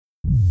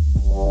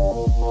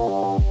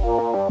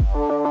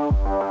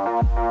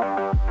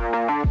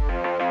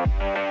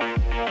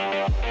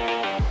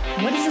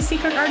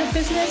secret art of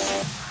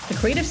business? The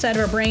creative side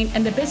of our brain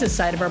and the business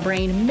side of our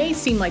brain may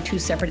seem like two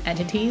separate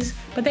entities,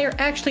 but they are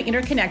actually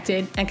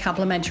interconnected and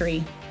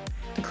complementary.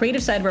 The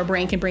creative side of our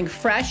brain can bring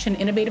fresh and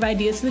innovative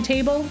ideas to the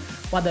table,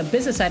 while the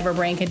business side of our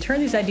brain can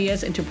turn these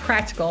ideas into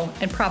practical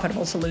and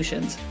profitable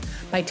solutions.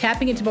 By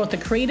tapping into both the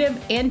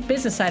creative and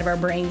business side of our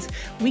brains,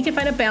 we can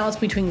find a balance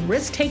between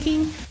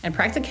risk-taking and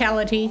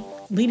practicality,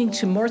 leading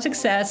to more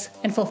success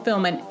and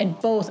fulfillment in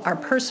both our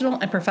personal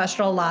and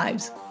professional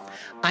lives.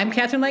 I'm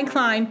Catherine Lane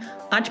Klein,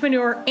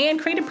 entrepreneur and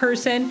creative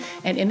person,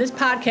 and in this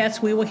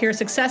podcast, we will hear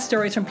success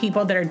stories from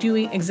people that are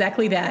doing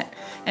exactly that,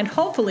 and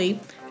hopefully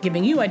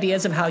giving you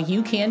ideas of how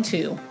you can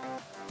too.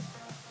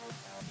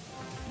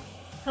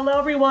 Hello,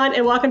 everyone,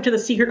 and welcome to The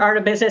Secret Art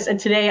of Business. And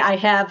today I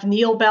have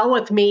Neal Bell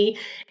with me,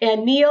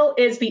 and Neal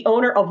is the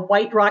owner of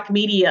White Rock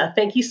Media.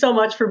 Thank you so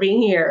much for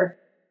being here.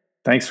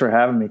 Thanks for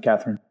having me,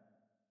 Catherine.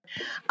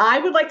 I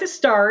would like to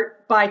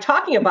start by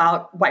talking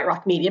about White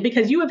Rock Media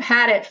because you have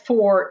had it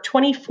for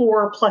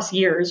 24 plus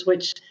years,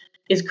 which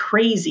is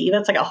crazy.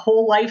 That's like a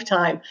whole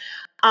lifetime.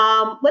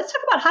 Let's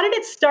talk about how did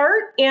it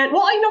start? And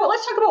well, you know what?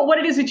 Let's talk about what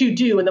it is that you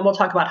do, and then we'll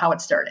talk about how it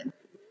started.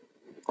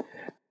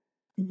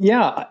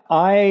 Yeah,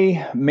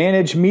 I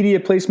manage media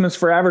placements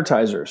for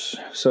advertisers.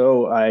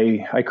 So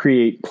I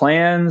create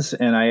plans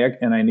and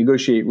I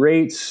negotiate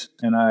rates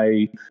and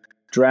I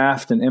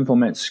draft and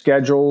implement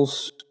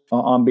schedules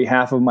on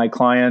behalf of my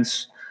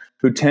clients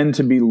who tend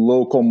to be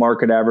local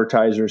market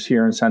advertisers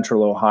here in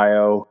Central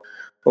Ohio.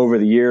 Over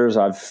the years,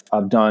 I've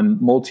done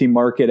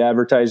multi-market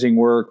advertising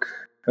work,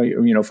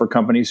 for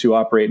companies who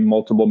operate in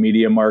multiple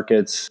media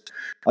markets.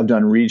 I've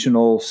done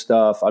regional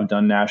stuff. I've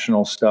done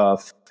national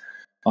stuff.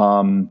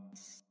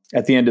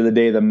 At the end of the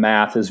day, the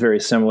math is very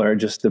similar. It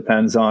just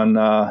depends on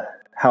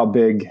how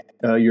big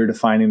you're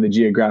defining the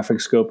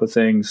geographic scope of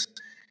things.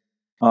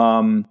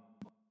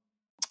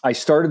 I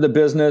started the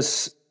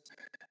business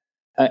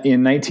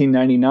in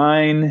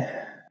 1999.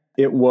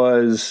 It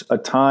was a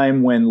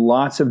time when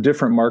lots of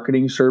different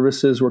marketing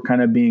services were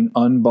kind of being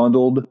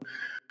unbundled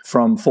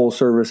from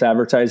full-service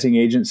advertising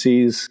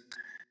agencies.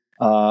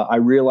 I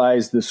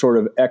realized the sort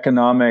of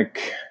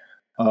economic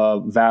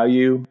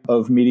value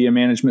of media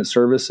management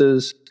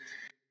services.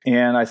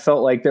 And I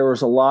felt like there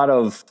was a lot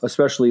of,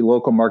 especially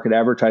local market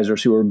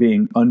advertisers, who were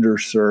being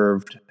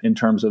underserved in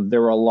terms of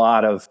there were a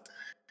lot of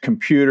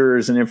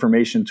computers and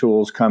information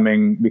tools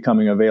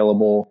becoming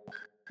available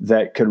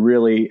that could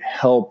really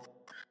help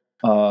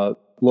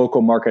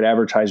local market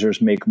advertisers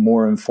make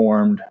more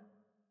informed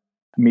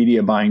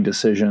media buying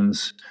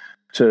decisions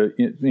so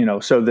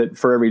that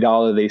for every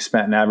dollar they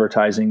spent in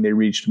advertising, they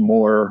reached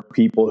more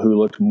people who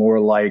looked more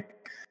like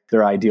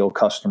their ideal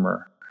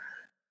customer.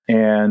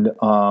 And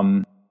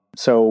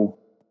so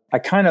I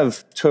kind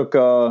of took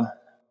an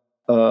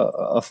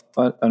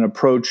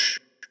approach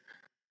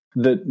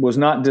that was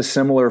not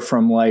dissimilar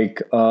from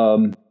like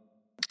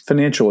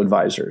financial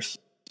advisors.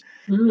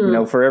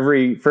 Mm-hmm. For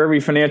every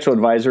financial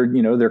advisor,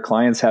 their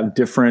clients have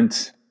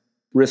different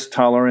risk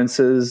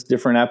tolerances,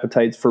 different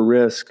appetites for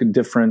risk,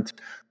 different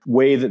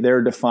way that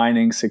they're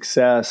defining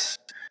success,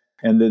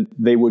 and that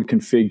they would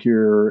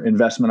configure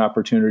investment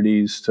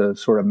opportunities to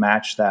sort of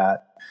match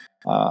that.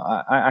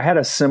 I had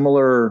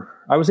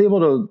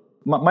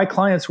my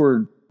clients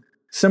were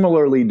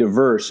similarly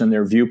diverse in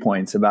their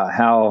viewpoints about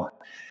how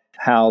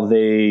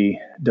they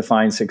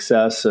define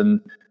success.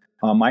 And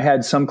I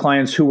had some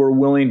clients who were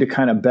willing to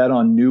kind of bet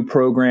on new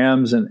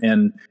programs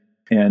and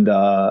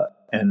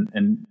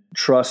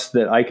trust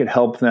that I could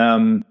help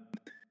them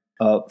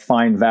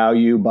find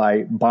value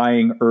by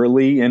buying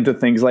early into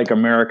things like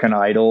American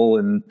Idol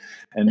and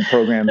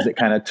programs that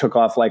kind of took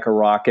off like a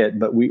rocket,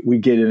 but we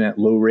get in at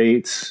low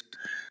rates.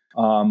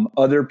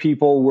 Other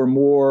people were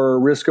more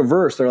risk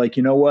averse. They're like,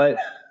 you know what?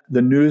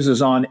 The news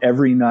is on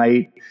every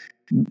night.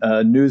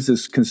 News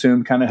is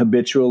consumed kind of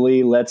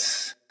habitually.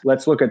 Let's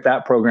look at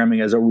that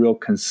programming as a real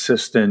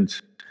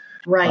consistent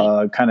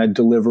kind of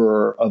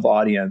deliverer of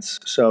audience.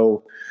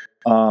 So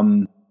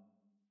there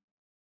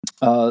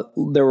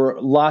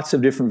were lots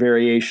of different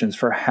variations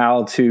for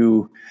how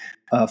to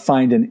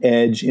find an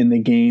edge in the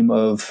game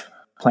of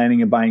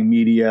planning and buying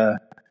media.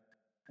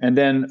 And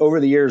then over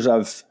the years,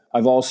 I've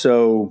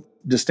also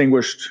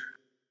distinguished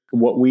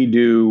what we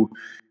do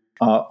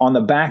on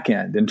the back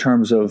end in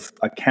terms of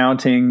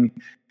accounting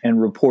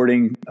and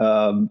reporting.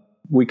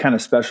 We kind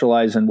of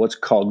specialize in what's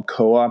called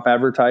co-op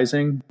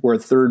advertising, where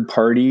third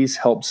parties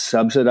help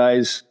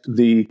subsidize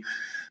the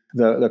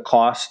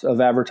cost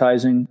of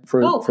advertising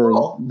for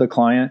the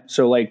client.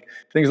 So like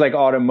things like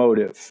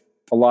automotive,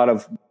 a lot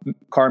of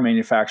car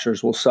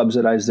manufacturers will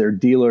subsidize their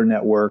dealer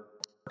network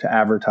to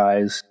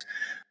advertise.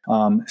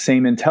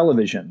 Same in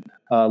television.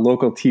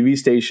 Local TV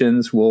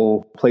stations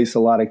will place a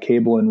lot of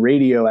cable and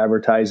radio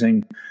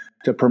advertising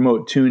to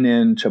promote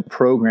tune-in to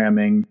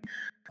programming,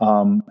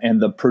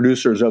 and the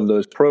producers of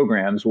those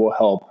programs will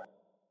help.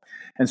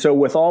 And so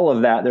with all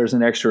of that, there's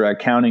an extra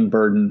accounting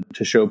burden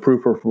to show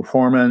proof of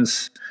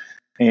performance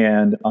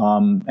and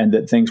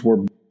that things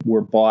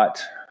were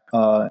bought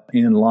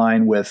in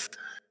line with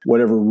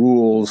whatever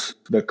rules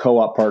the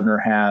co-op partner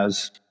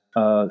has.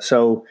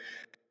 So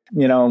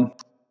you know,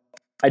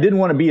 I didn't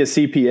want to be a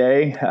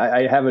CPA.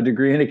 I have a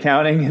degree in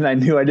accounting, and I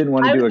knew I didn't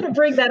want to I do was it. going to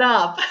bring that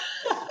up.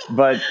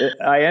 But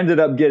I ended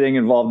up getting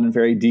involved in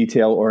very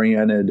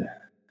detail-oriented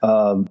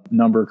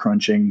number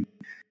crunching,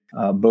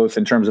 both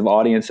in terms of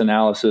audience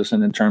analysis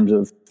and in terms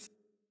of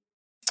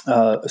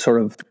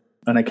sort of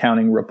an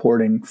accounting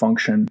reporting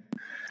function.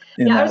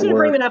 I was going to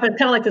bring that up. It's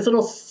kind of like this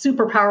little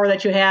superpower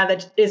that you have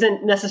that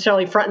isn't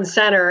necessarily front and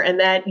center,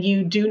 and that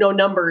you do know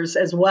numbers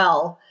as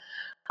well.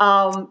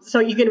 So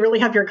you can really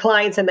have your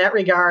clients in that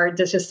regard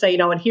to just say,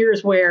 and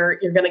here's where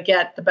you're going to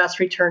get the best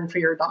return for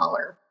your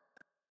dollar.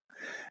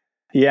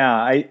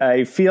 Yeah,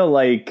 I feel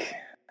like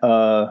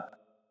a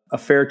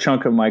fair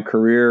chunk of my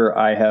career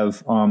I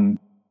have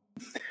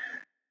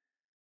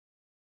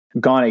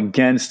gone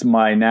against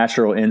my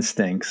natural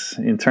instincts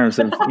in terms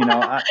of,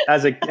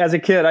 as a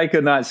kid, I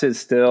could not sit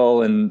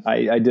still, and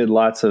I did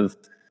lots of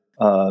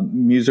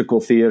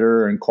musical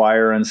theater and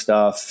choir and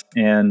stuff,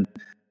 and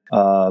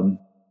I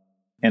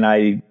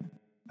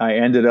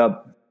ended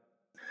up,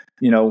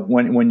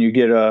 when you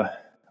get a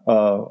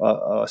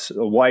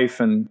wife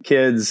and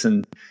kids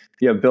and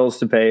you have bills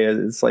to pay,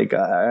 it's like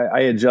I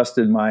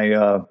adjusted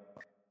my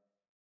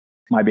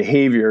my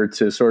behavior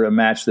to sort of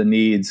match the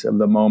needs of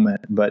the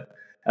moment. But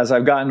as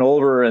I've gotten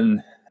older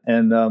and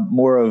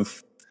more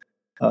of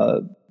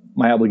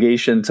my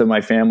obligation to my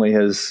family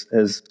has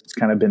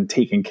kind of been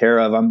taken care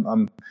of,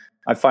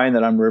 I find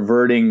that I'm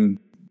reverting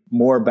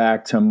more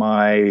back to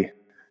my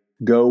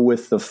go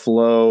with the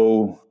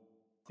flow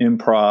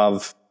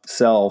improv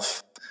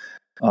self,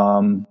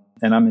 and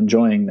I'm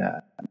enjoying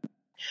that.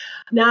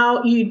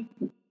 Now you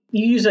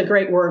use a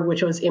great word,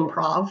 which was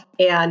improv,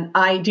 and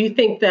I do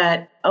think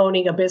that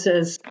owning a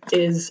business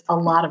is a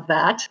lot of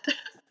that.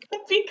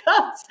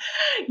 Because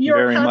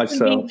you're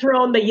constantly being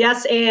thrown the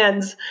yes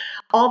ands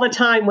all the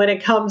time when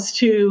it comes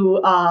to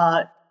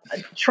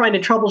trying to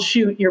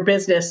troubleshoot your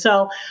business.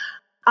 So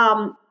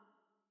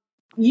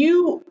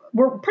you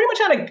were pretty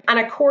much on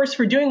a course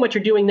for doing what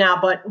you're doing now.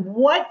 But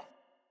what,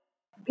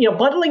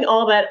 bundling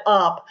all that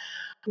up,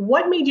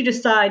 what made you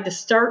decide to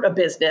start a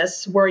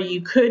business where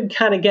you could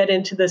kind of get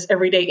into this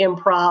everyday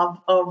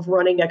improv of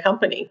running a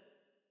company?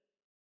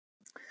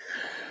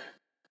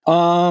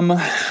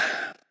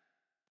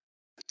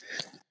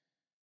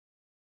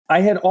 I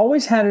had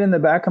always had it in the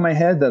back of my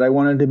head that I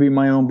wanted to be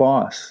my own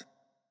boss.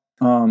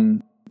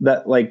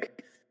 That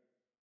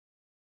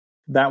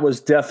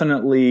was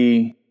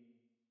definitely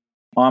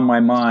on my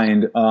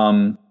mind.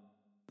 I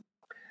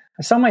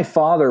saw my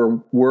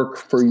father work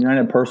for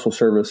United Parcel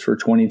Service for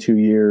 22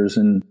 years,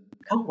 and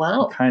oh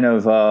wow, kind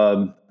of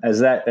as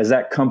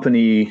that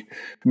company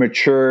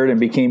matured and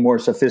became more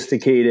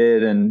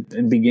sophisticated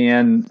and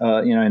began,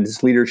 and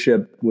his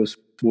leadership was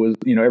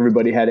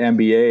everybody had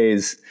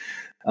MBAs.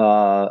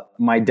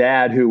 My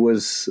dad, who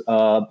was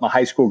a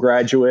high school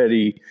graduate,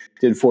 he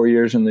did 4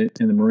 years in the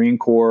Marine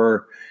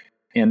Corps,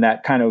 and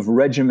that kind of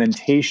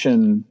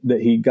regimentation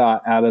that he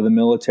got out of the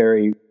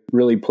military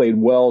really played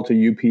well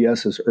to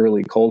UPS's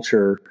early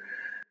culture.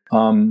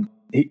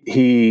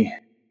 The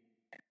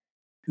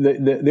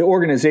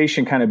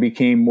organization kind of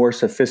became more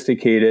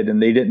sophisticated,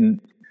 and they didn't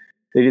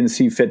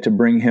see fit to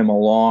bring him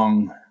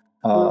along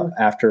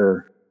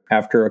after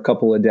a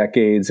couple of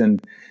decades,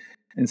 and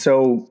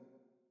so.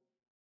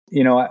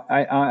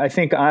 I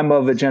think I'm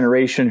of a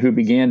generation who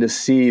began to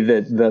see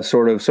that the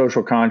sort of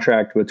social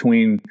contract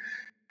between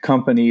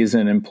companies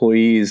and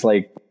employees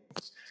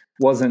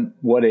wasn't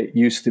what it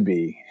used to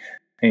be.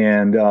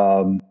 And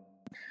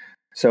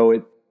so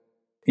it,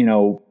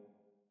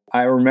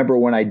 I remember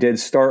when I did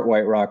start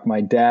White Rock,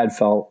 my dad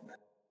felt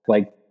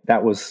like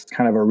that was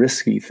kind of a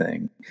risky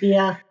thing.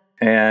 Yeah.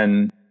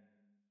 And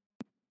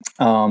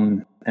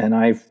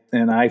I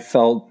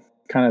felt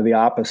kind of the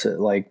opposite,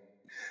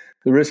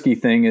 the risky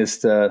thing is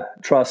to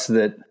trust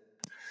that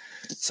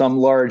some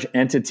large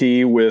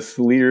entity with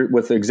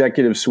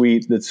executive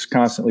suite that's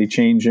constantly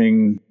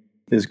changing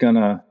is going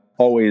to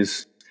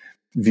always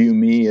view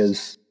me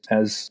as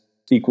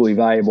equally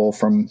valuable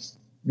from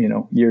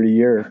year to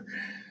year.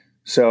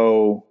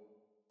 So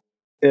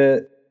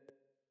it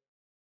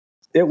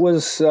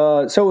was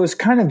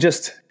kind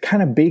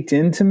of baked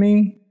into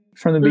me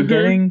from the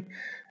beginning.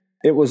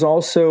 It was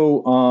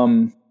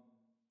also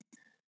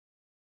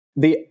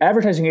the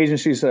advertising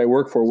agencies that I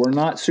work for were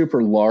not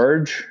super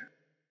large.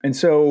 And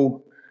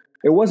so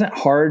it wasn't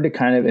hard to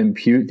kind of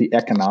impute the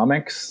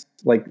economics,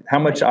 like how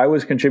much I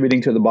was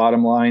contributing to the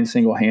bottom line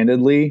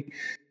single-handedly.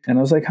 And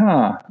I was like,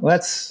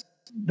 that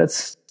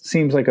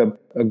seems like a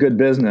good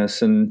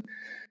business. And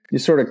you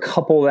sort of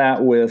couple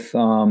that with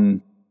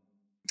the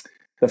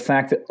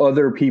fact that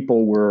other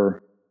people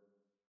were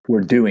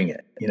doing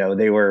it.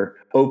 They were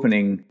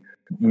opening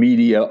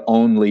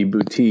media-only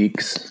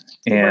boutiques.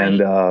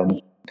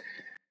 And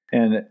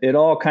and it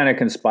all kind of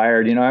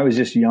conspired. I was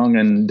just young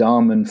and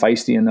dumb and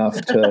feisty enough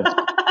to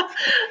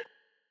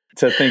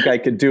think I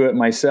could do it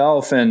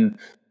myself. And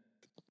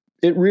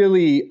it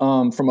really,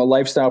 from a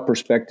lifestyle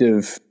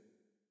perspective,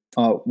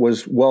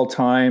 was well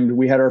timed.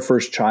 We had our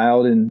first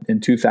child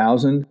in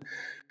 2000.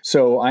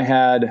 So I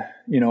had,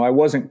 I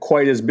wasn't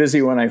quite as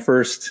busy when I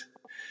first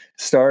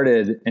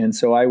started. And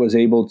so I was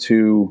able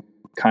to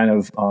kind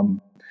of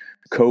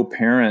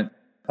co-parent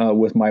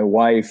with my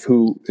wife,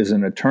 who is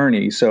an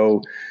attorney.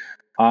 So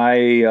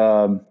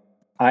I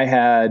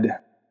had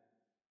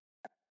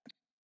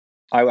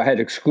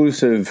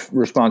exclusive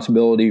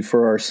responsibility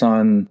for our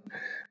son.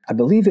 I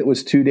believe it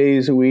was 2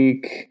 days a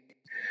week.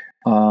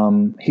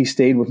 He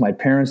stayed with my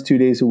parents 2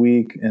 days a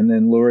week, and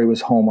then Lori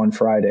was home on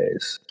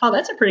Fridays. Oh,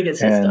 that's a pretty good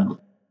system. And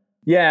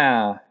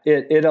yeah,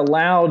 it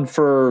allowed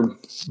for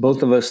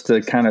both of us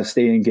to kind of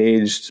stay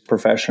engaged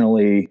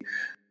professionally,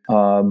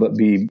 but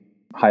be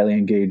highly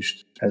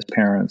engaged as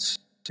parents.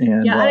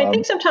 And yeah, and I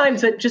think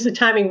sometimes just the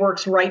timing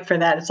works right for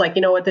that. It's like,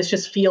 you know what, this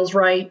just feels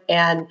right.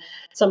 And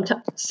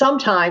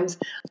sometimes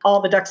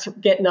all the ducks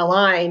get in a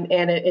line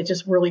and it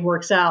just really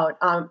works out.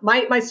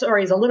 My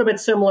story is a little bit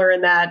similar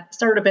in that I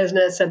started a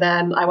business, and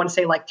then I want to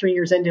say like 3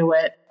 years into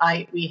it,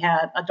 we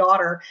had a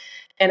daughter,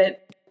 and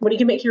when you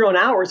can make your own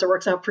hours, it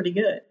works out pretty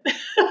good.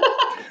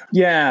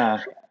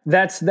 Yeah,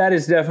 that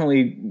is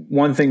definitely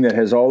one thing that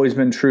has always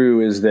been true,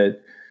 is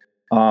that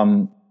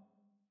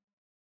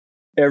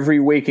every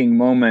waking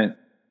moment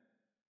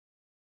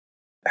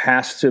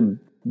has to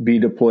be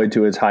deployed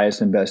to its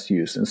highest and best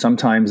use. And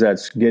sometimes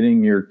that's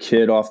getting your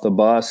kid off the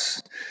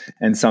bus,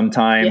 and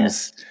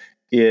sometimes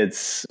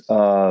it's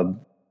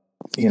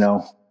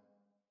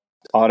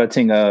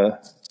auditing a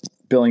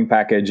billing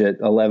package at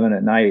 11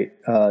 at night.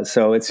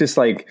 So it's just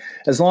like,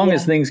 as long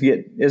as you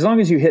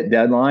hit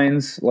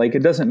deadlines, like,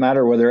 it doesn't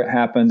matter whether it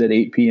happened at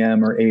 8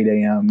 p.m. or 8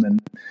 a.m.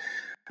 And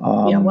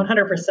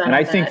 100%. And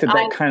I think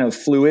that kind of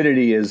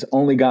fluidity has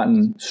only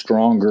gotten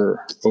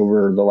stronger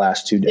over the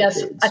last 2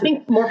 decades. Yes, I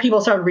think more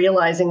people started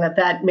realizing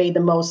that made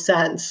the most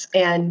sense.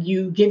 And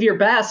you give your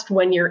best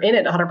when you're in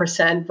it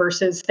 100%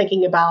 versus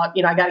thinking about,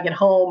 I got to get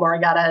home, or I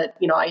got to,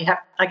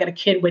 I got a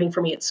kid waiting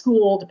for me at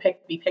school to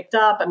be picked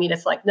up. I mean,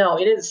 it's like, no,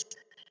 it is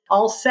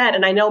all set.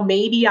 And I know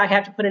maybe I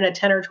have to put in a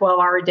 10 or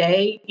 12 hour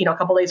day, a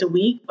couple days a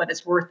week, but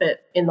it's worth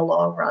it in the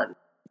long run,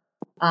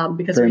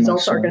 because the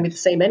results aren't going to be the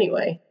same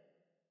anyway.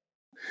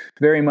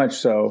 Very much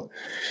so.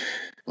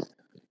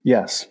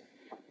 Yes.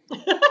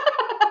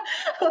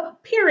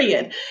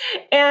 Period.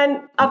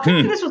 And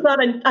apparently this was not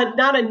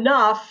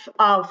enough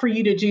for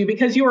you to do,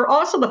 because you were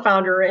also the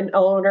founder and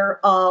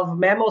owner of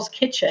Maamos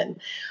Kitchen.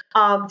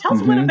 Tell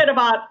us a little bit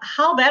about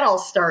how that all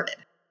started.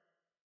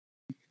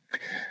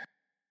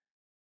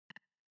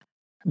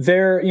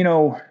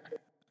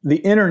 The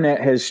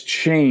internet has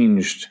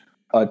changed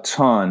a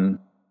ton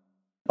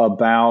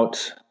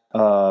about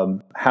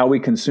how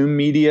we consume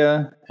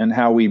media and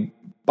how we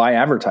buy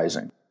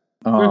advertising.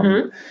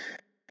 In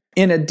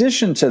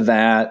addition to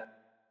that,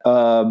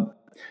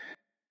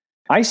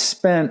 I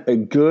spent a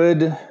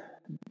good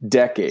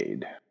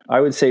decade,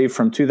 I would say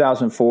from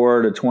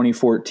 2004 to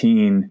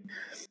 2014,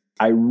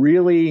 I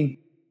really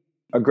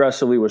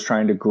aggressively was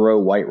trying to grow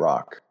White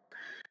Rock.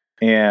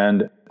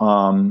 And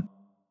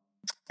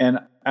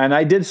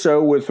I did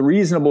so with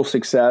reasonable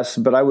success,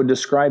 but I would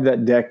describe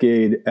that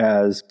decade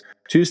as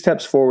 2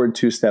 steps forward,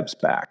 2 steps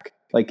back.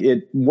 Like,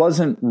 it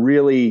wasn't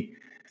really,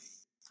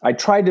 I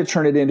tried to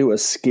turn it into a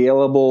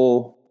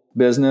scalable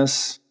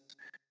business,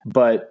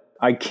 but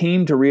I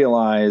came to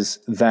realize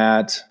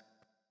that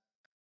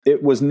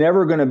it was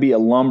never going to be a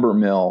lumber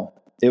mill.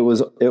 It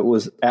was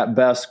at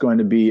best going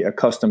to be a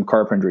custom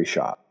carpentry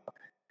shop.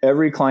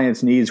 Every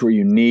client's needs were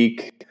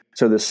unique.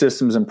 So the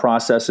systems and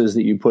processes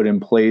that you put in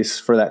place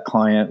for that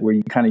client were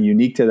kind of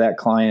unique to that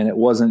client. It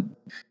wasn't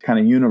kind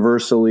of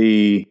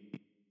universally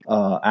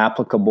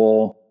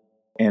applicable.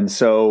 And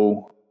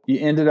so you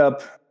ended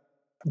up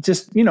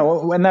just,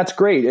 and that's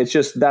great. It's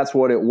just, that's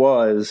what it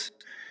was.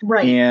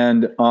 Right.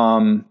 And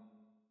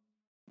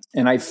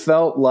I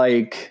felt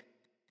like,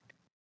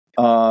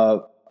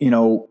 it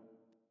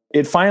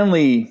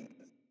finally,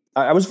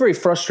 I was very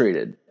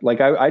frustrated.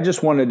 Like, I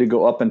just wanted to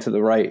go up and to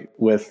the right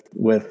with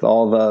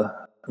all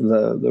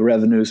the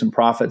revenues and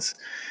profits.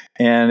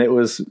 And it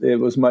was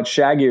much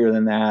shaggier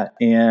than that.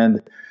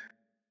 And,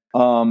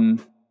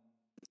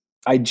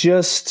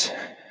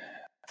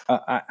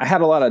 I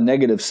had a lot of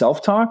negative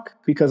self-talk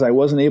because I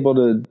wasn't able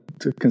to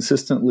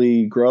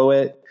consistently grow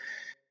it.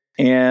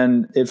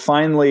 And it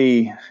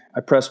finally, I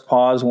pressed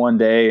pause one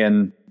day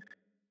and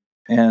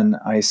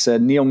I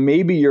said, Neal,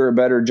 maybe you're a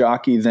better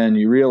jockey than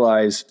you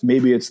realize.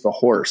 Maybe it's the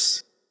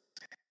horse.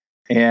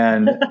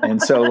 And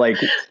so, like,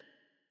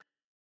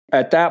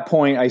 at that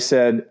point I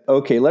said,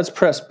 okay, let's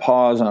press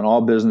pause on all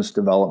business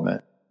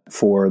development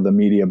for the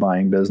media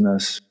buying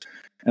business.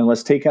 And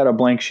let's take out a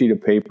blank sheet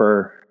of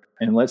paper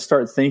and let's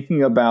start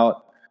thinking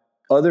about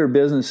other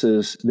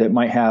businesses that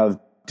might have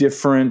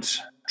different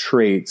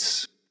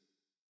traits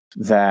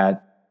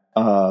that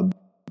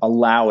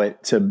allow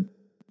it to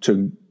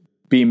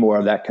be more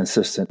of that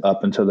consistent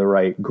up and to the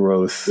right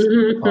growth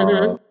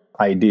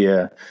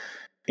idea.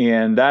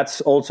 And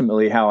that's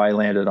ultimately how I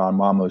landed on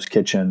Maamos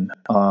Kitchen.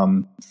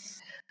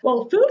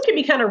 Well, food can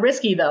be kind of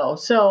risky, though.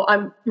 So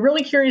I'm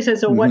really curious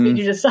as to what made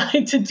you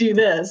decide to do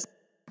this.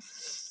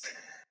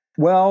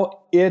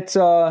 Well,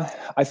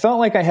 I felt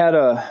like I had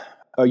a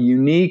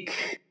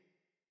unique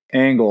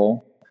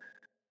angle.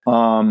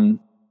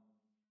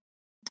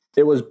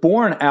 It was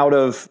born out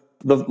of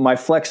my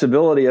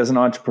flexibility as an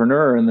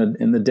entrepreneur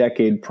in the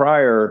decade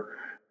prior,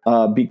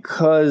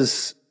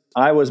 because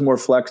I was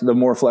the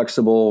more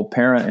flexible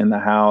parent in the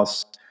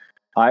house.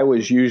 I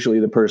was usually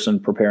the person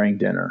preparing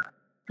dinner,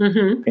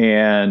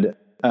 and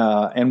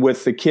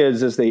with the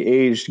kids as they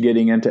aged,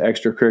 getting into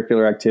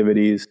extracurricular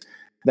activities,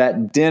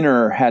 that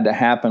dinner had to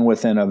happen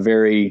within a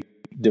very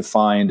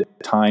defined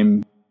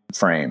time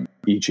frame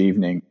each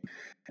evening.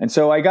 And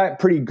so I got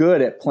pretty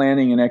good at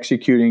planning and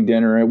executing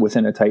dinner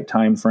within a tight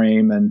time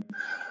frame. And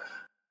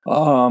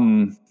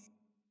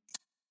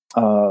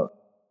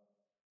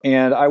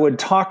and I would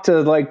talk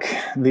to like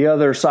the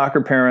other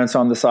soccer parents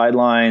on the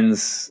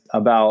sidelines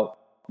about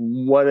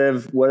what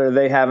are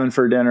they having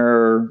for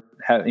dinner?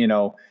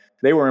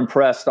 They were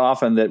impressed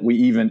often that we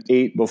even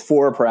ate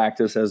before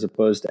practice as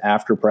opposed to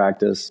after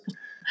practice.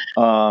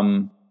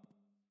 And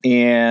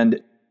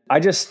I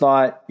just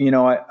thought,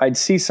 I'd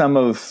see some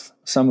of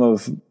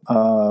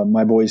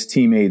my boys'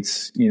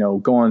 teammates,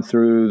 going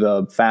through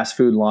the fast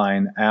food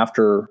line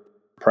after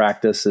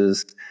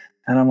practices,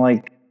 and I'm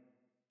like,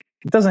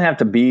 it doesn't have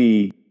to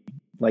be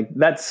like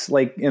that's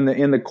like in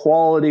the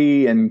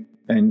quality and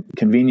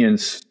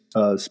convenience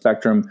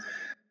spectrum.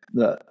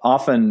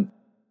 Often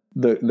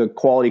the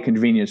quality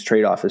convenience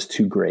trade-off is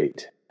too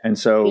great, and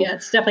so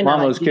it's definitely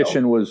Maamos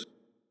Kitchen was.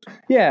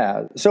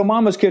 Yeah. So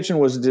Maamos Kitchen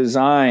was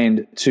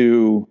designed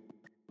to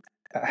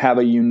have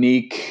a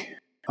unique,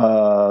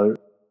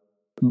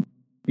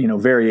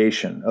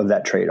 variation of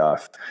that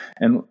trade-off.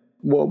 And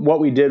what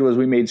we did was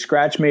we made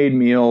scratch-made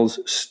meals,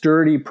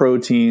 sturdy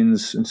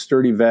proteins and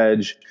sturdy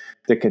veg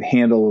that could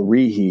handle a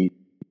reheat.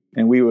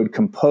 And we would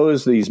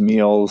compose these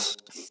meals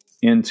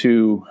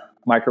into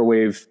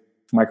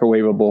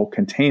microwavable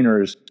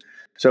containers.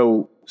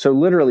 So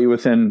literally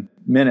within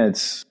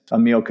minutes, a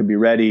meal could be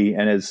ready,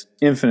 and is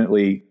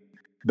infinitely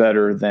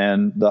better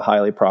than the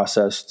highly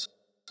processed,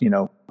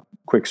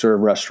 quick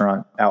serve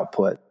restaurant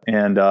output.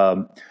 And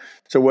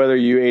so whether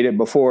you ate it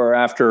before or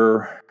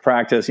after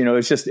practice, it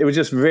was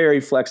just very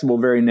flexible,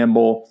 very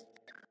nimble.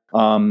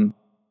 And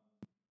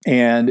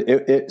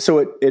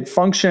it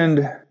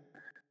functioned.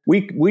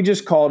 We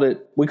called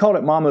it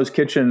Maamos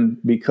Kitchen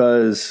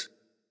because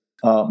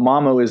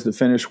Mamo is the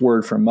Finnish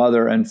word for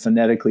mother, and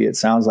phonetically it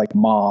sounds like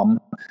mom.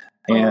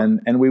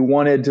 And we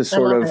wanted to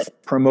sort of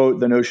promote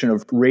the notion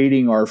of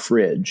raiding our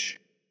fridge,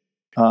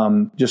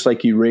 just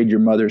like you raid your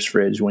mother's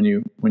fridge when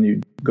you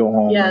go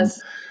home.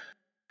 Yes.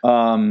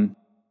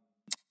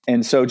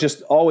 And so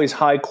just always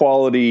high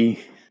quality.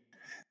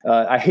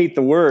 I hate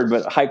the word,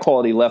 but high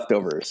quality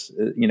leftovers.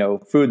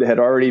 Food that had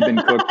already been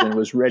cooked and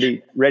was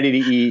ready to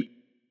eat.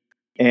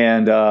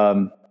 And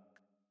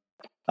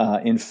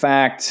in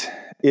fact,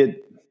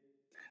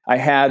 I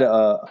had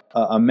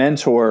a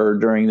mentor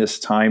during this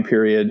time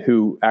period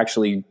who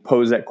actually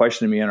posed that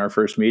question to me in our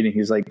first meeting.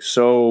 He's like,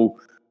 "So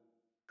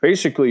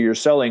basically you're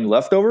selling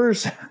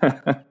leftovers?"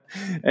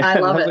 I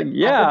love it. Like,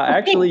 yeah,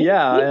 actually,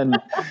 yeah.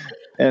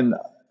 And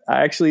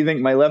I actually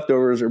think my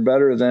leftovers are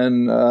better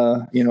than,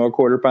 a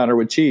quarter pounder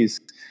with cheese.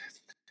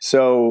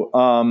 So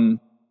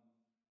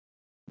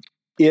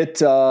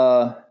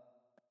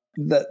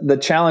the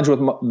challenge with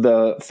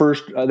the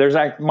first,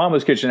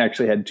 Maamos Kitchen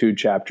actually had two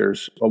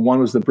chapters. One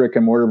was the brick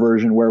and mortar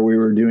version where we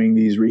were doing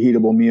these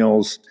reheatable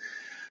meals.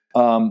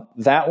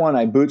 That one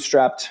I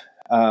bootstrapped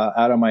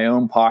out of my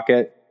own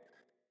pocket.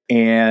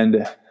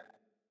 And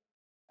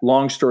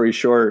long story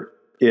short,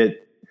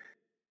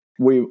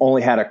 we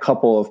only had a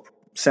couple of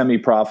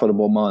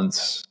semi-profitable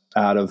months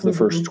out of the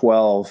first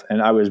 12, and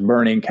I was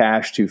burning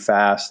cash too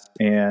fast,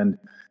 and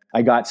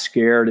I got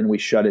scared and we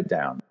shut it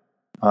down.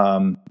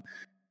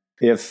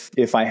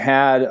 If I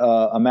had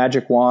a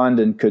magic wand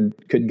and could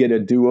get a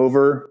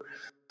do-over,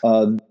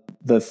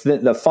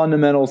 the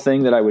fundamental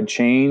thing that I would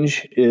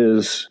change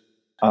is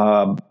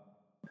I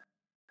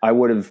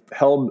would have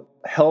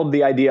held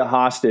the idea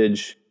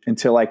hostage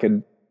until I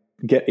could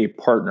get a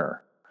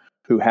partner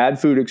who had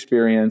food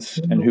experience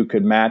and who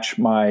could match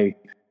my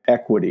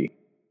equity.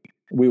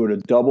 We would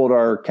have doubled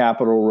our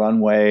capital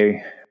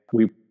runway.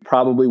 We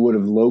probably would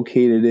have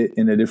located it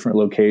in a different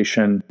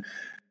location.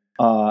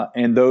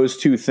 And those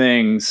two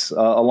things,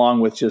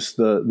 along with just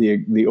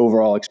the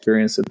overall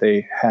experience that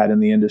they had in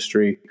the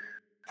industry,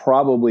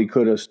 probably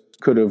could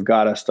have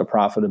got us to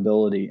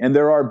profitability. And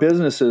there are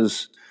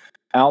businesses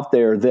out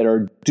there that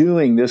are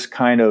doing this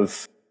kind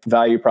of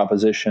value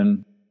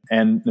proposition,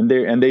 and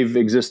they've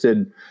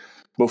existed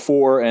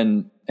before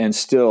and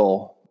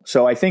still.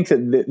 So I think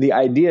that the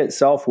idea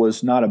itself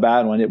was not a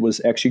bad one. It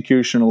was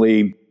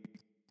executionally,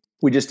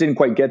 we just didn't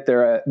quite get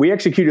there. We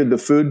executed the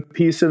food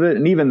piece of it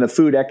and even the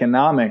food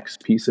economics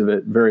piece of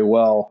it very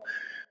well.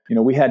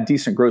 We had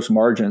decent gross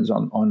margins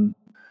on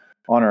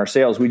our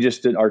sales. We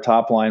just our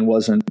top line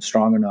wasn't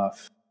strong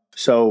enough.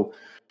 So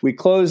we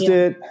closed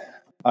it.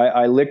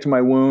 I licked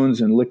my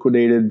wounds and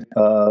liquidated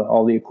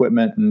all the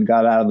equipment and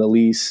got out of the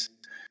lease.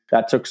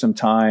 That took some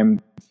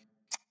time.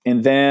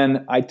 And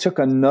then I took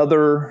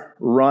another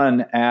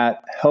run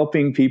at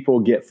helping people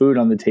get food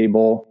on the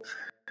table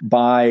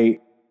by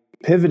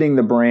pivoting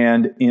the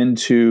brand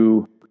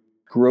into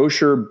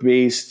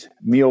grocer-based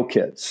meal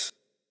kits.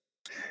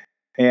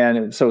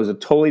 And so it was a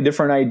totally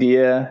different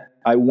idea.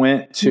 I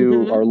went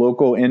to our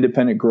local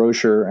independent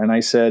grocer and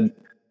I said,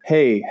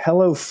 hey,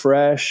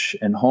 HelloFresh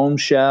and Home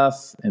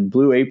Chef and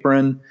Blue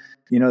Apron,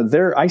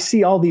 I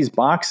see all these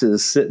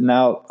boxes sitting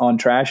out on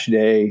trash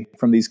day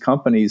from these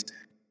companies.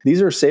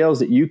 These are sales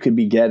that you could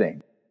be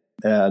getting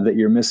that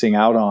you're missing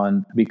out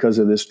on because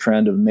of this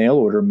trend of mail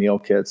order meal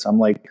kits. I'm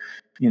like,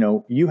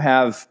 you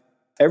have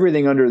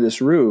everything under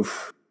this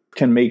roof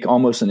can make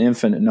almost an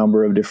infinite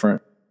number of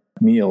different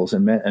meals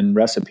and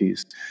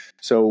recipes.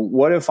 So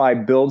what if I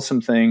build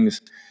some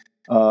things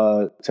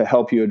to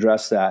help you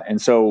address that?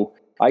 And so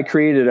I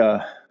created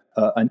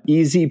an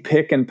easy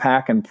pick and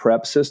pack and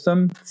prep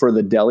system for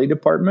the deli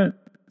department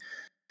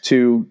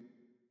to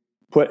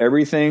put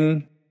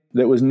everything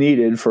that was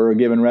needed for a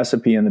given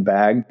recipe in the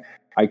bag.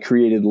 I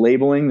created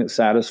labeling that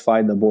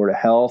satisfied the Board of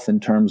Health in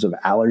terms of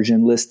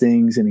allergen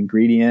listings and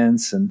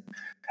ingredients, and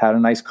had a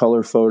nice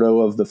color photo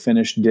of the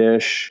finished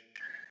dish,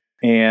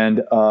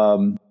 and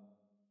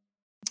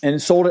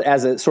sold it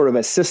as a sort of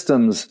a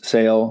systems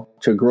sale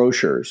to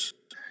grocers.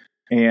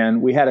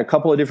 And we had a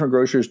couple of different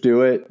grocers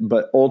do it,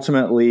 but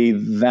ultimately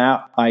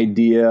that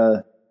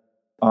idea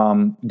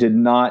did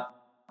not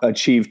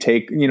achieve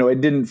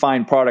it didn't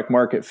find product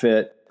market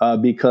fit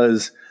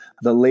because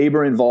the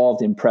labor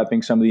involved in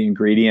prepping some of the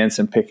ingredients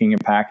and picking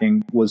and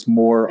packing was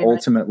more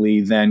ultimately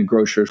than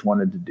grocers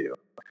wanted to do.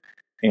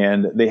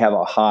 And they have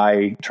a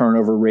high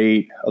turnover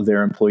rate of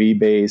their employee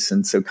base.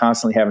 And so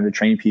constantly having to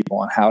train people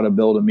on how to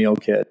build a meal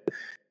kit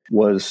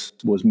was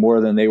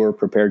more than they were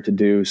prepared to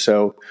do.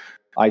 So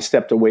I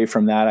stepped away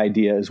from that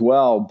idea as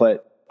well.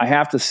 But I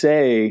have to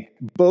say,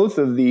 both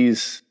of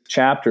these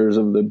chapters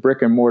of the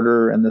brick and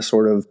mortar and the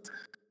sort of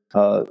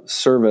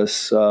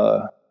service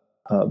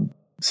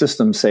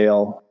system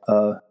sale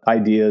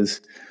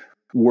ideas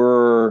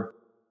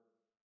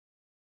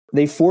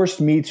they forced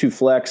me to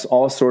flex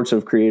all sorts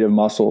of creative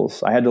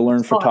muscles. I had to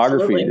learn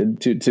photography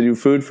to do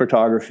food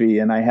photography,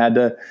 and I had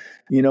to,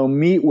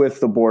 meet with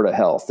the Board of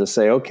Health to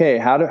say, okay,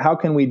 how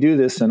can we do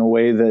this in a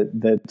way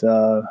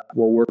that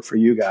will work for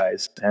you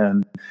guys?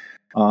 And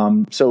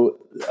so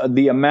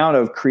the amount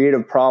of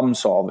creative problem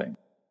solving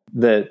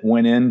that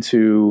went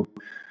into,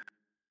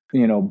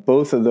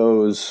 both of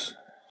those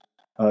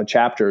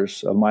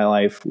chapters of my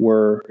life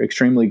were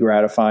extremely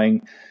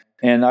gratifying.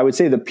 And I would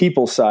say the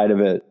people side of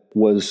it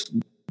was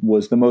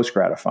the most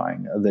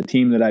gratifying. The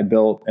team that I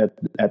built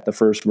at the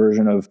first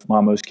version of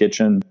Maamos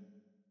Kitchen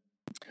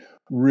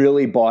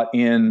really bought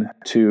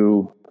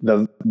into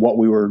what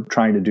we were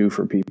trying to do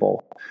for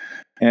people.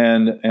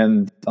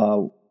 And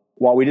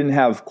while we didn't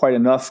have quite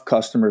enough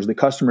customers, the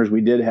customers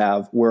we did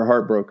have were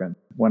heartbroken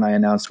when I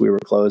announced we were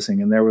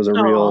closing. And there was a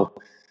real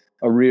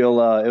it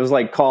was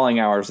like calling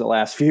hours the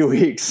last few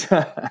weeks.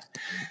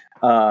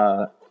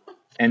 And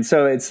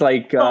so it's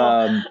like,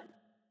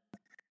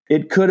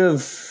 it could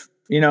have,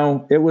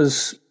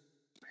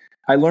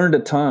 I learned a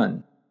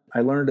ton.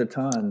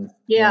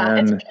 Yeah.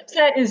 And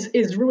that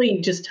is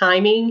really just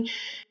timing.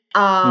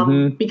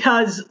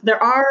 Because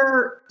there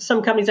are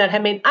some companies that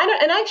have made,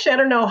 I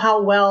don't know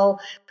how well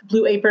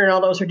Blue Apron and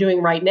all those are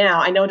doing right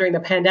now. I know during the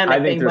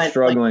pandemic, they went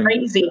struggling like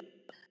crazy.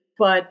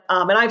 But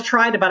and I've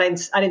tried it, but I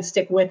didn't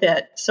stick with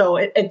it. So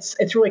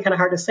it's really kind of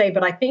hard to say.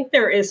 But I think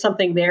there is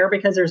something there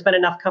because there's been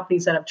enough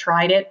companies that have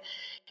tried it,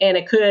 and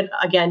it could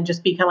again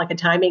just be kind of like a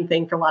timing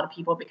thing for a lot of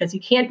people because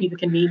you can't beat the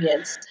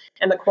convenience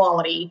and the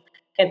quality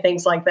and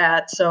things like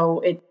that.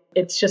 So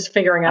it's just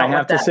figuring out. I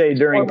have to say,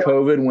 during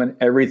COVID, when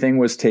everything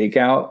was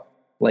takeout,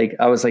 like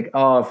I was like,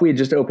 oh, if we had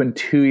just opened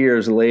 2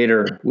 years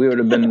later, we would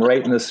have been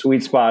right in the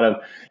sweet spot of,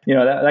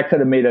 that could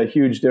have made a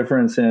huge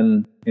difference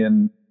in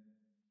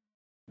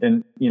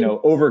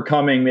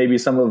overcoming maybe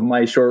some of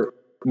my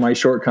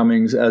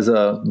shortcomings as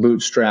a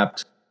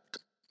bootstrapped,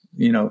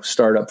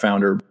 startup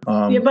founder.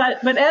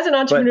 But as an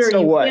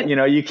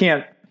entrepreneur, you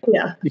can't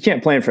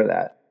plan for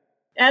that.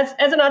 As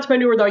an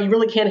entrepreneur, though, you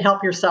really can't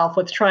help yourself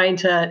with trying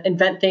to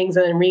invent things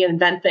and then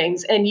reinvent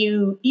things. And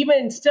you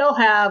even still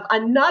have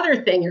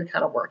another thing you're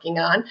kind of working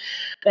on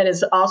that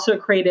is also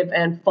creative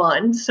and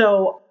fun.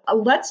 So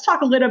let's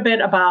talk a little bit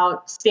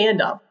about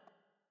stand-up.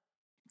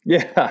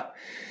 Yeah.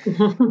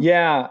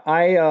 Yeah.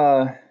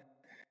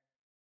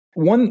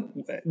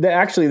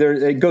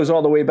 It goes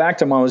all the way back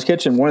to Maamos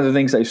Kitchen. One of the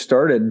things I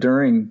started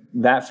during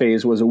that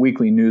phase was a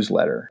weekly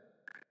newsletter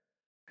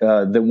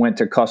that went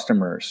to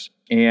customers.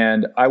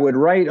 And I would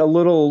write a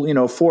little,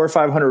 400 or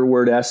 500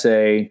 word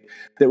essay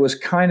that was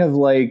kind of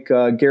like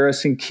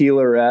Garrison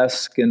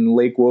Keillor-esque and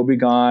Lake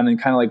Wobegon,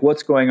 and kind of like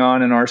what's going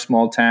on in our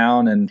small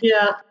town. And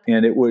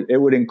it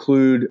would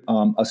include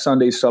a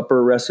Sunday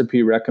supper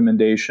recipe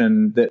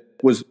recommendation that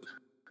was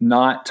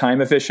not time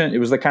efficient. It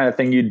was the kind of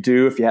thing you'd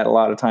do if you had a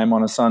lot of time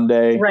on a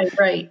Sunday.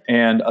 Right.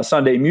 And a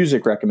Sunday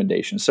music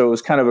recommendation. So it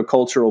was kind of a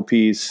cultural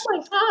piece. Oh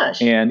my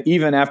gosh. And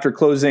even after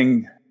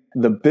closing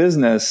the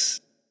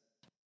business,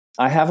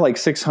 I have like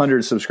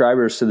 600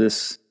 subscribers to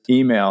this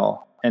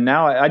email. And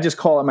now I just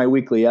call it my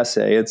weekly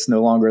essay. It's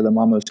no longer the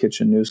Maamos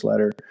Kitchen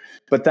newsletter.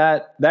 But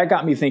that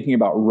got me thinking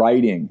about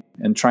writing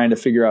and trying to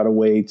figure out a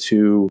way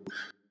to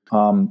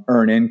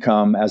earn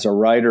income as a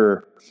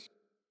writer.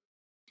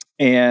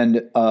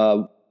 And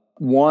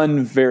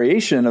one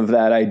variation of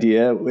that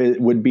idea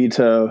would be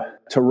to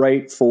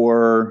write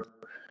for,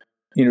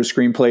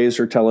 screenplays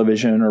or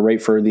television, or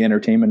write for the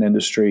entertainment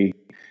industry.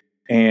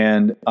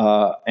 And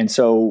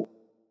so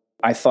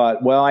I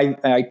thought, well,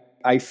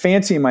 I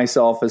fancy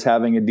myself as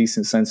having a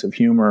decent sense of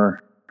humor,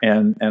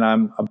 and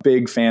I'm a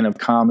big fan of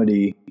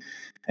comedy.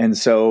 And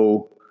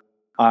so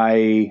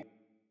I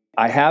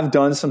have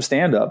done some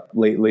stand-up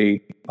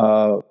lately,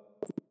 5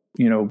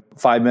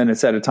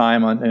 minutes at a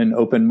time in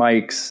open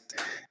mics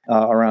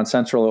around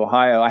Central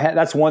Ohio.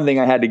 That's one thing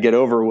I had to get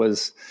over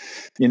was,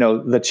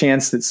 the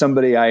chance that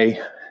somebody I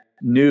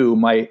knew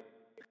might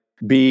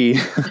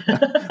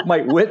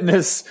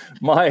witness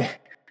my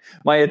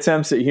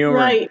attempts at humor.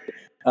 Right.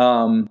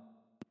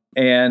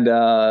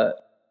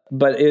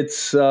 But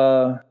it's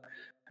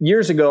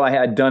years ago I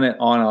had done it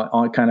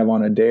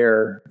on a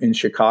dare in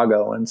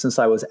Chicago, and since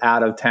I was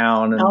out of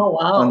town and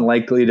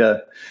unlikely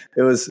to,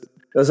 it was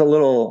a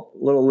little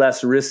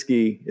less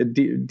risky,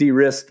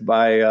 de-risked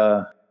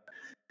by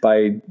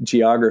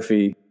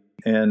geography.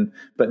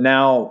 But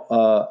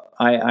now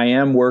I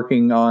am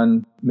working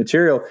on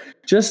material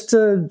just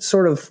to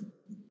sort of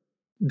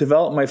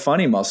develop my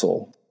funny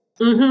muscle.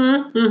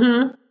 Mm-hmm.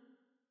 Mm-hmm.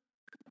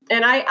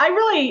 And I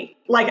really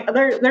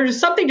there's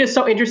something just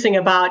so interesting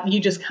about you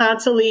just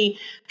constantly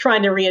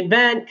trying to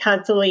reinvent,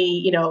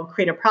 constantly,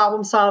 creative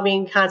problem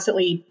solving,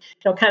 constantly,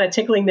 kind of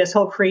tickling this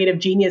whole creative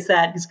genius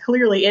that is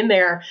clearly in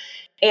there.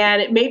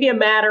 And it may be a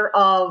matter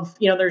of,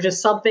 there's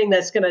just something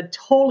that's going to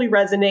totally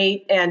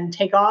resonate and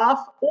take off,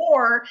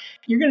 or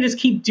you're going to just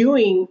keep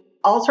doing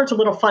all sorts of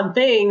little fun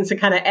things to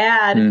kind of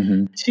add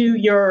to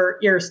your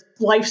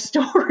life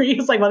story.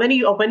 It's like, well, then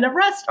he opened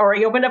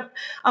he opened up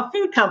a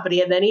food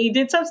company, and then he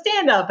did some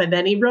stand-up, and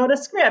then he wrote a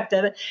script,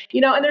 and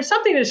and there's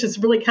something that's just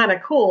really kind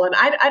of cool. And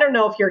I don't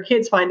know if your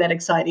kids find that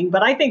exciting,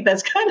 but I think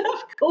that's kind of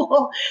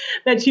cool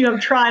that you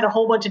have tried a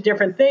whole bunch of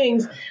different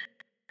things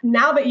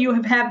now that you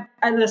have had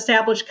an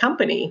established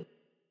company.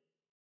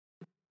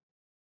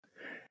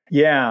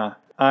 Yeah,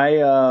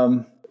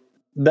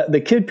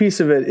 the kid piece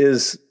of it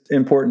is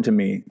important to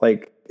me.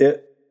 Like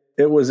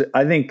it was,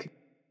 I think,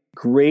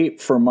 great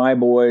for my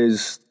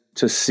boys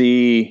to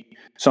see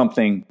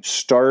something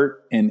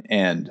start and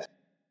end,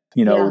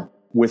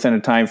 within a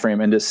time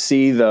frame, and to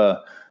see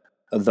the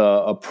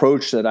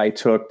approach that I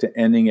took to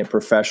ending it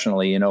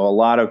professionally. A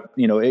lot of,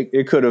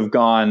 it could have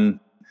gone,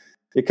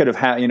 it could have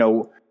had,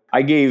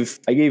 I gave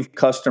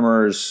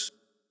customers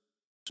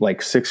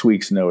like 6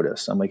 weeks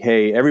notice. I'm like,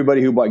 hey,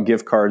 everybody who bought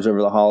gift cards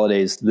over the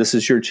holidays, this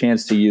is your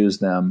chance to use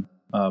them.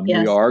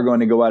 Yes. We are going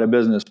to go out of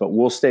business, but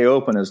we'll stay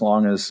open as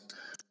long as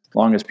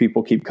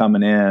people keep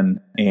coming in.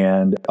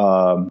 And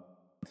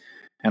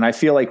I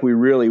feel like we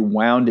really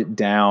wound it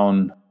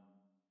down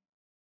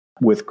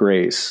with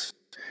grace.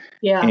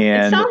 Yeah,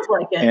 it sounds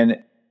like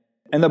it.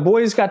 And the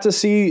boys got to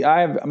see,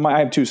 I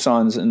have 2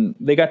 sons, and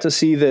they got to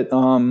see that,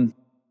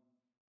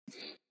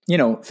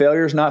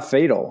 failure is not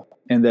fatal,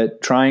 and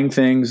that trying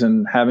things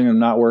and having them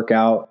not work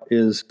out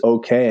is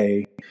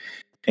okay.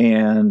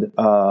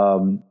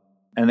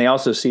 And they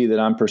also see that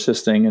I'm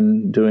persisting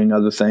and doing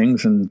other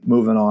things and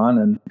moving on,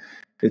 and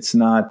it's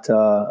not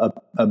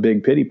a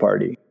big pity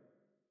party.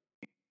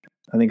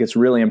 I think it's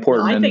really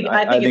important. No,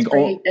 I think it's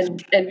great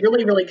and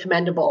really, really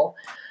commendable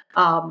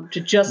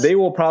to just. They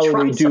will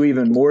probably do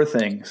even more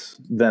things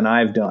than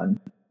I've done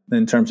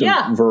in terms of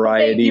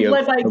variety of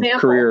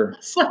career.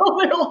 So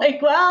they're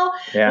like, well,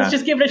 let's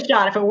just give it a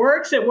shot. If it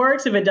works, it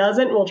works. If it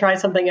doesn't, we'll try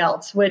something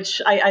else,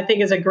 which I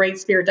think is a great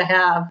spirit to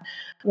have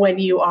when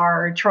you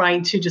are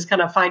trying to just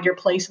kind of find your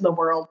place in the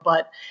world.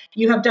 But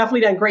you have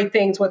definitely done great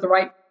things with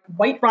the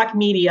White Rock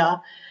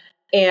Media,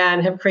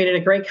 and have created a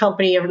great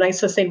company, a nice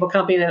sustainable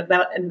company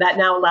that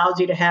now allows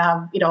you to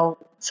have,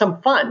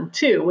 some fun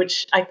too,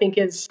 which I think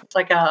is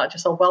like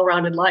just a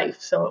well-rounded life.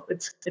 So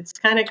it's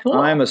kind of cool.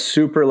 I'm a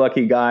super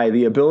lucky guy.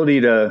 The ability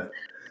to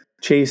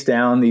chase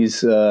down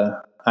these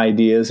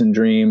ideas and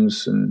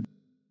dreams and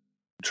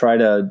try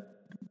to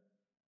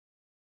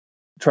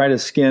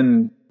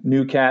skin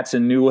new cats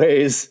in new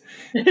ways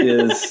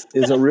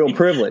is a real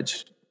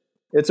privilege.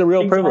 It's a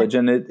real privilege,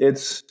 and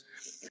it's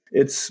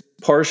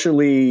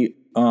partially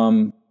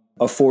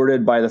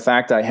afforded by the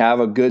fact I have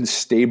a good,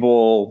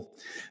 stable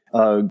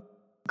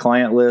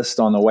client list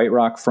on the White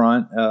Rock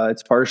front.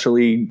 It's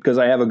partially because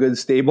I have a good,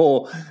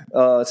 stable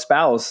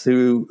spouse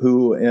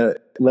who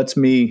lets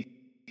me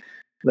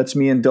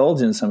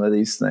indulge in some of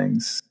these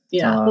things.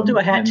 Yeah, we'll do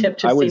a hat tip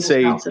to I would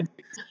say, spouses.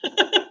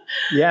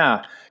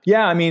 yeah.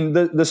 I mean,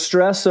 the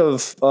stress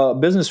of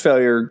business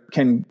failure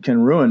can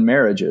ruin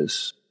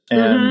marriages,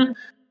 and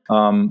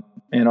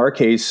in our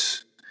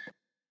case,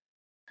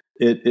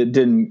 it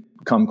didn't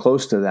come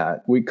close to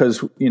that.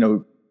 Because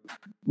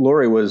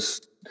Lori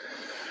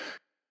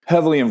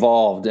heavily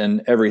involved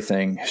in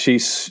everything. She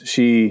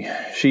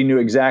knew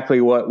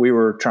exactly what we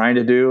were trying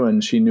to do,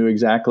 and she knew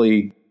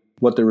exactly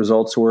what the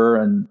results were,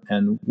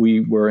 and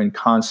we were in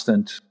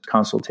constant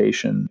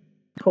consultation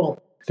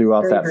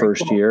throughout that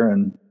first year,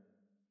 and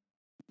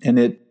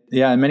it,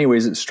 in many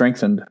ways it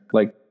strengthened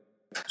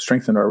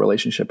our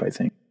relationship, I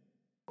think.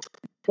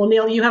 Well,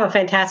 Neal, you have a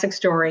fantastic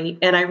story,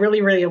 and I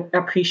really, really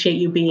appreciate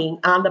you being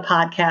on the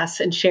podcast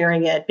and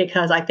sharing it,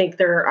 because I think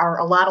there are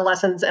a lot of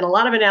lessons and a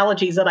lot of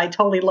analogies that I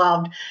totally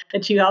loved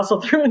that you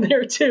also threw in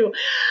there too.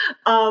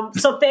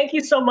 So thank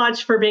you so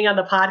much for being on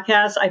the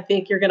podcast. I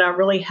think you're going to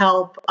really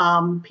help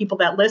people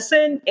that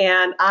listen,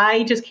 and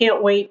I just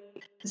can't wait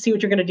to see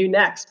what you're going to do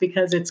next,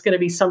 because it's going to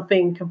be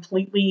something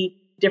completely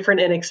different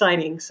and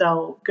exciting.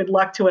 So good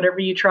luck to whatever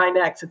you try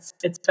next.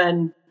 It's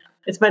been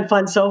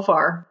fun so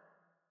far.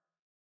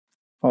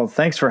 Well,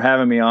 thanks for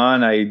having me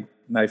on.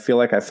 I feel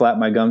like I flap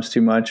my gums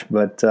too much,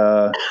 but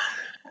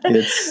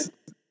it's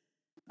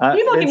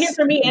people can hear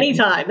from me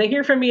anytime. They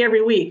hear from me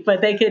every week, but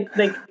they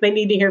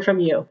need to hear from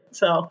you.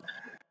 So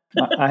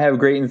I have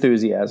great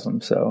enthusiasm.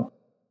 So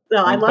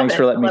I love thanks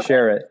for letting me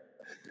share it.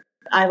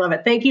 I love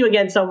it. Thank you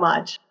again so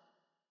much.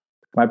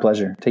 My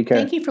pleasure. Take care.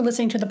 Thank you for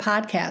listening to the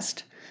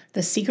podcast.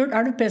 The Secret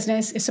Art of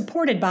Business is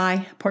supported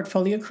by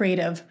Portfolio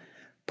Creative.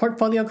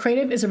 Portfolio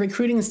Creative is a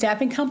recruiting and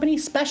staffing company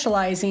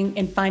specializing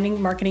in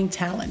finding marketing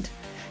talent.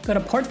 Go to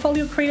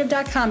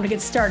portfoliocreative.com to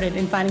get started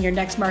in finding your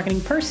next marketing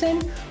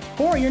person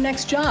or your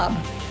next job.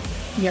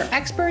 We are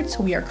experts,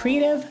 we are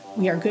creative,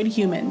 we are good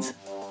humans.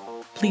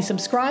 Please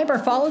subscribe or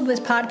follow this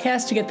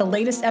podcast to get the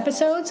latest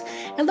episodes,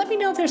 and let me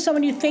know if there's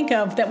someone you think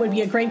of that would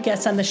be a great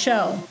guest on the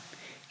show.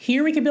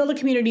 Here we can build a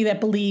community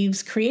that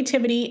believes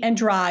creativity and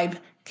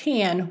drive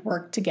can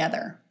work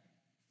together.